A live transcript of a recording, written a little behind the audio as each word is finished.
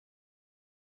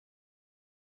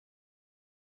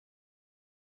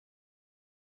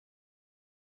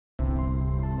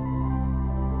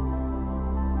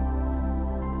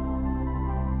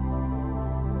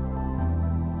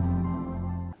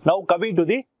Now coming to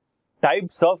the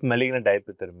types of malignant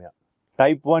hyperthermia.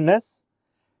 Type 1 is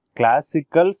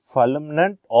classical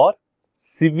fulminant or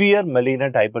severe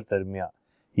malignant hyperthermia.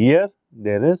 Here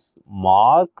there is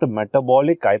marked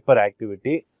metabolic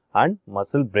hyperactivity and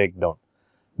muscle breakdown.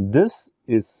 This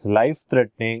is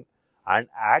life-threatening and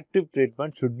active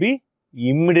treatment should be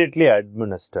immediately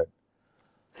administered.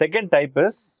 Second type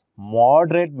is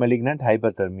moderate malignant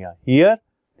hyperthermia. Here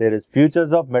there is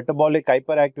features of metabolic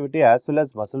hyperactivity as well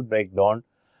as muscle breakdown,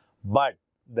 but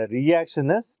the reaction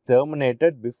is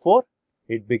terminated before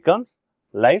it becomes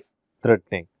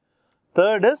life-threatening.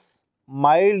 Third is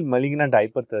mild malignant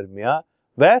hyperthermia,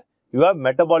 where you have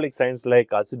metabolic signs like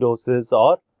acidosis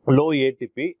or low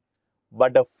ATP,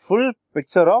 but a full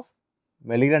picture of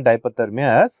malignant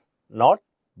hyperthermia has not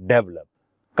developed.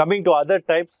 Coming to other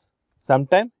types,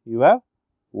 sometimes you have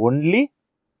only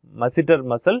masseter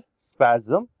muscle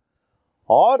spasm,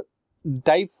 or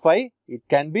type 5, it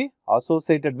can be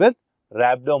associated with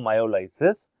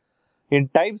rhabdomyolysis. In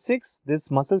type 6, this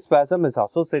muscle spasm is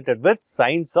associated with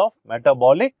signs of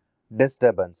metabolic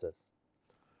disturbances.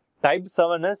 Type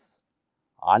 7 is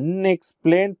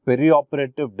unexplained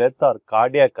perioperative death or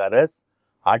cardiac arrest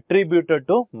attributed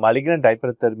to malignant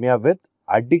hyperthermia with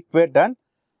adequate and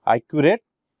accurate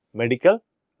medical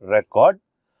record.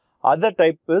 Other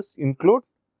types include,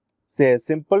 say,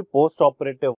 simple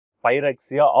postoperative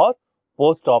pyrexia or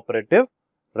postoperative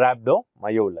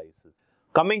rhabdomyolysis.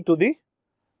 Coming to the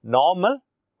normal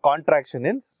contraction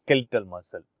in skeletal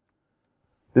muscle.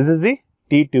 This is the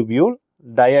T-tubule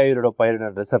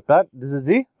diiodopyridine receptor. This is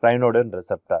the ryanodine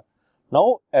receptor.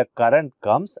 Now a current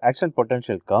comes, action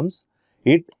potential comes,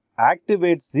 it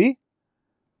activates the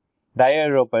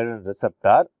diiodopyridine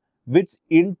receptor, which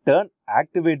in turn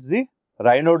activates the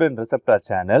ryanodine receptor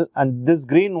channel, and this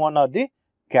green one are the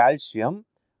calcium,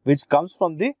 which comes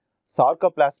from the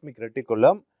sarcoplasmic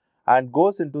reticulum and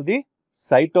goes into the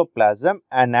cytoplasm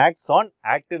and acts on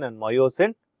actin and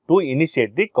myosin to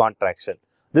initiate the contraction.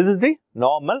 This is the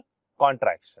normal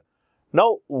contraction.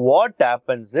 Now, what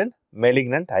happens in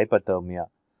malignant hyperthermia?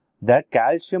 The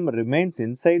calcium remains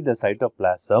inside the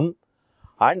cytoplasm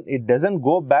and it doesn't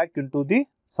go back into the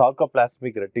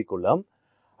sarcoplasmic reticulum,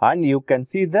 and you can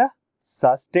see the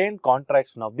sustained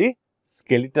contraction of the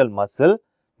skeletal muscle,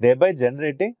 thereby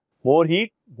generating more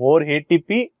heat, more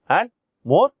ATP and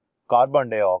more carbon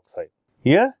dioxide.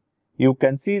 Here you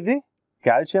can see the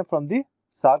calcium from the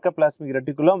sarcoplasmic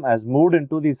reticulum has moved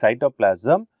into the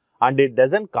cytoplasm and it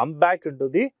doesn't come back into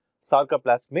the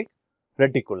sarcoplasmic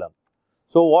reticulum.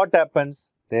 So what happens?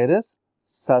 There is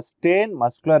sustained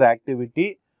muscular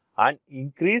activity and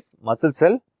increased muscle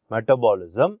cell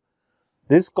metabolism.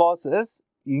 This causes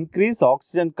increased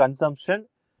oxygen consumption,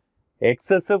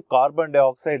 excessive carbon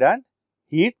dioxide and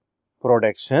heat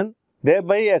production.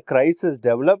 Thereby a crisis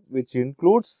develops which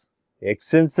includes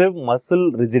extensive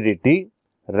muscle rigidity,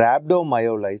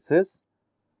 rhabdomyolysis,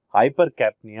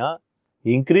 hypercapnia,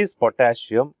 increased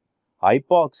potassium,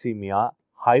 hypoxemia,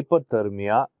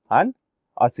 hyperthermia and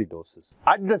acidosis.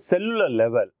 At the cellular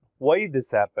level, why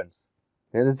this happens?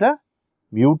 There is a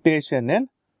mutation in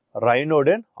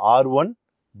ryanodine R1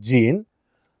 gene.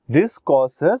 This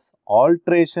causes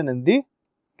alteration in the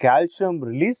calcium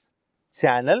release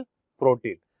channel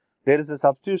protein. There is a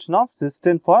substitution of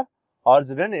cysteine for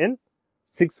arginine in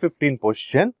 615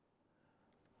 position.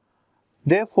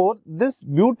 Therefore, this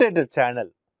mutated channel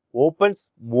opens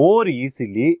more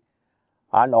easily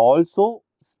and also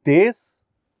stays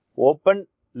open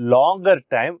longer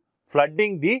time,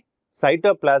 flooding the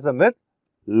cytoplasm with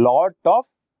lot of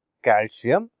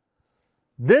calcium.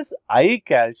 This high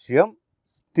calcium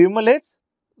stimulates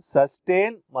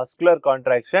sustained muscular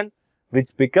contraction which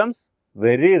becomes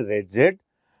very rigid,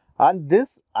 and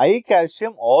this high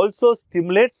calcium also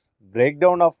stimulates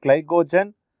breakdown of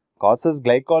glycogen, causes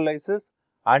glycolysis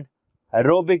and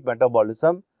aerobic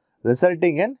metabolism,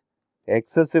 resulting in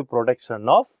excessive production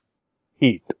of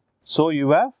heat. So you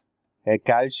have a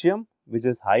calcium which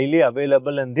is highly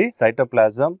available in the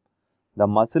cytoplasm. The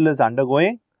muscle is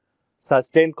undergoing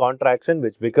sustained contraction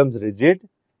which becomes rigid.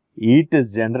 Heat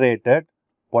is generated.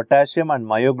 Potassium and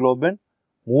myoglobin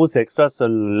moves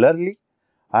extracellularly,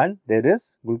 and there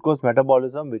is glucose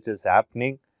metabolism which is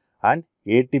happening, and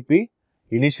ATP.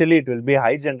 Initially it will be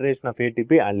high generation of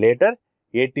ATP and later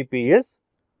ATP is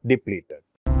depleted.